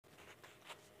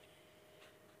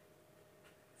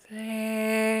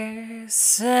They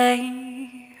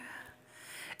say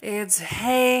it's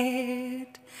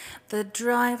hate that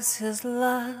drives his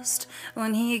lust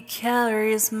when he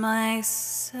carries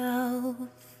myself.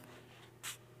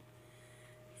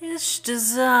 His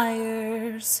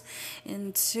desires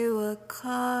into a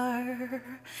car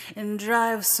and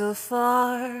drives so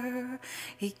far.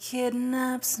 He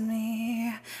kidnaps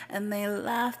me and they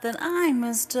laugh that I'm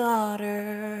his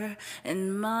daughter.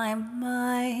 In my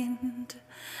mind,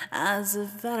 as a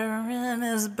veteran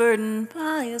is burdened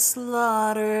by a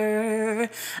slaughter,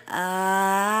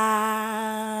 I'll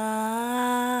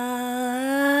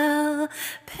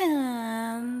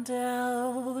panned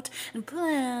out and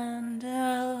planned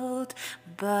out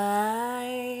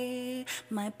by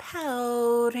my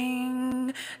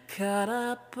pouting, cut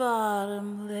up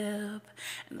bottom lip,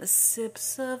 and the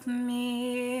sips of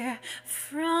me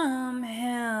from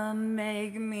him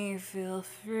make me feel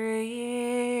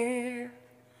free.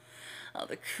 All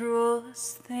the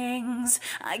cruelest things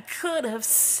I could have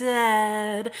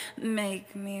said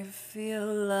make me feel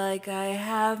like I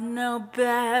have no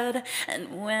bed.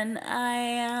 And when I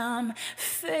am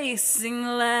facing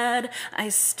lead, I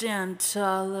stand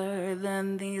taller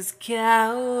than these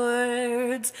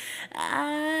cowards.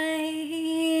 I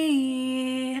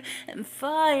am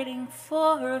fighting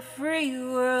for a free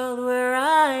world where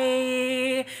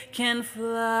I can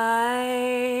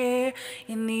fly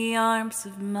in the arms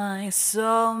of my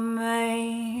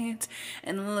soulmate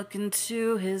and look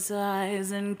into his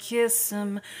eyes and kiss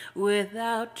him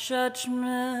without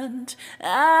judgment.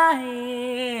 I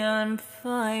am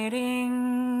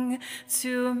fighting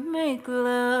to make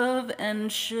love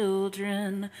and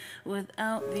children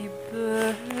without the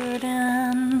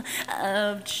burden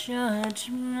of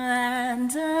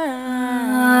judgment.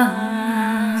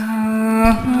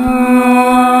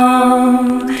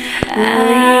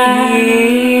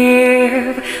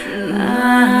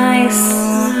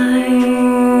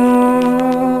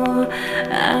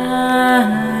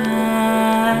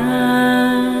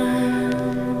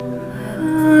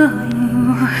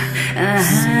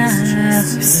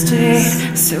 I've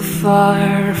stayed so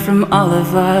far from all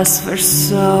of us for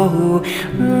so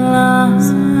long.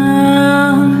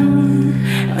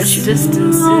 Much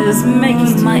distance is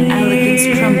making my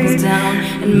elegance crumble down,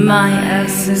 and my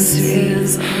essence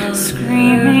is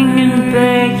screaming and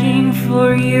begging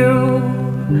for you.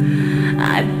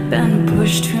 I've been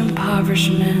pushed to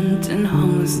impoverishment and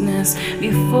homelessness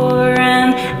before,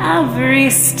 and every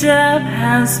step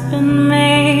has been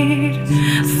made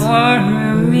for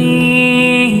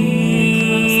me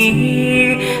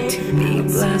to be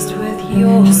blessed with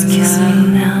your just kiss me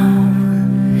now,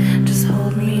 just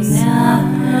hold me now.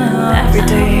 Every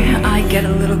day I get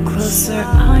a little closer,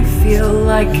 I feel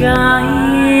like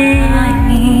I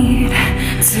need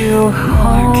to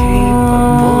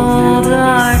hold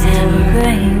our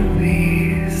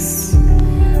babies.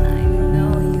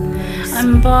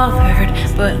 I'm bothered,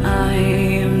 but I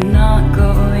am not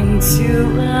going to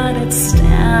let it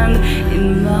stand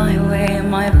in my way.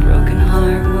 My broken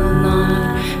heart will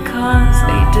not cause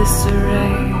a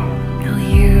disarray. I'll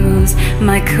use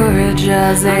my courage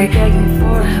as a begging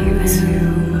for you to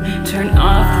turn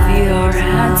off your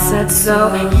headset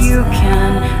so you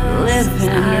can live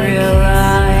in real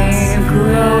life.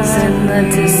 Close in the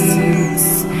distance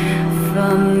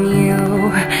from you,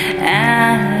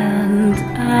 and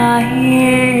I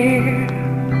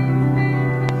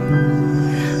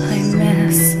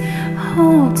miss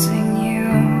holding you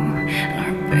and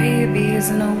our babies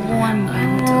in a warm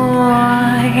bundle.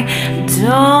 I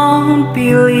don't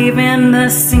believe in the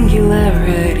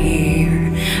singularity.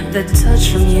 The touch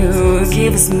from you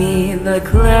gives me the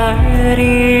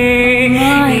clarity.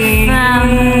 My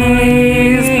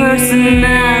family's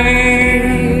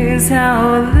personalities,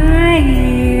 how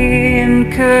they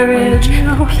encourage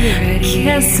purity.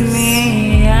 Kiss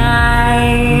me, I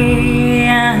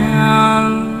am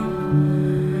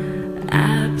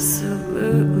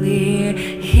absolutely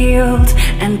healed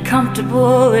and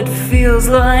comfortable. It feels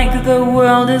like the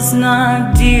world is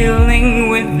not dealing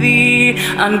with the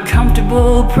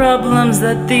uncomfortable problems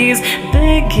that these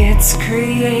bigots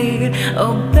create.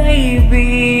 Oh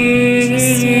baby,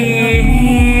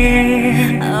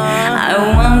 I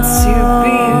want to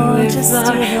be with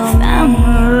our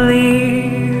family.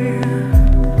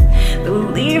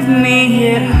 Believe me,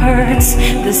 it hurts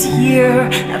this year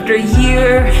after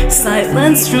year,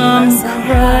 silence from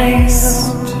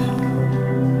Christ.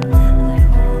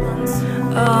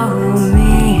 Oh,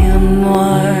 me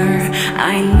more,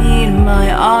 I need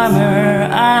my armor.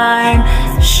 I'm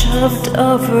shoved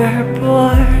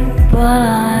overboard, but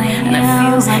I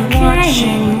am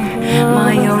watching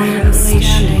my own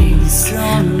situations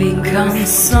become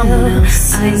someone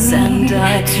else's, and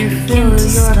I begin to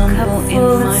stumble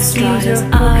in my stride as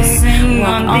I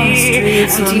walk on the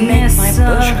streets or make my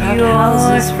bushcraft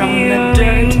houses from the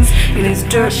dirt. These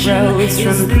dirt roads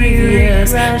from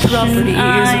previous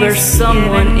properties where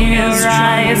someone is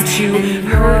trying to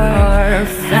hurt our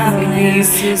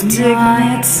family's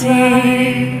dignity.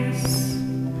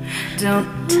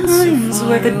 Times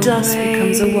where the dust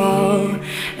becomes a wall,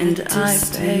 and I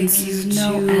beg you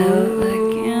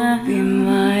to be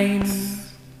mine.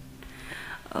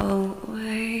 Oh,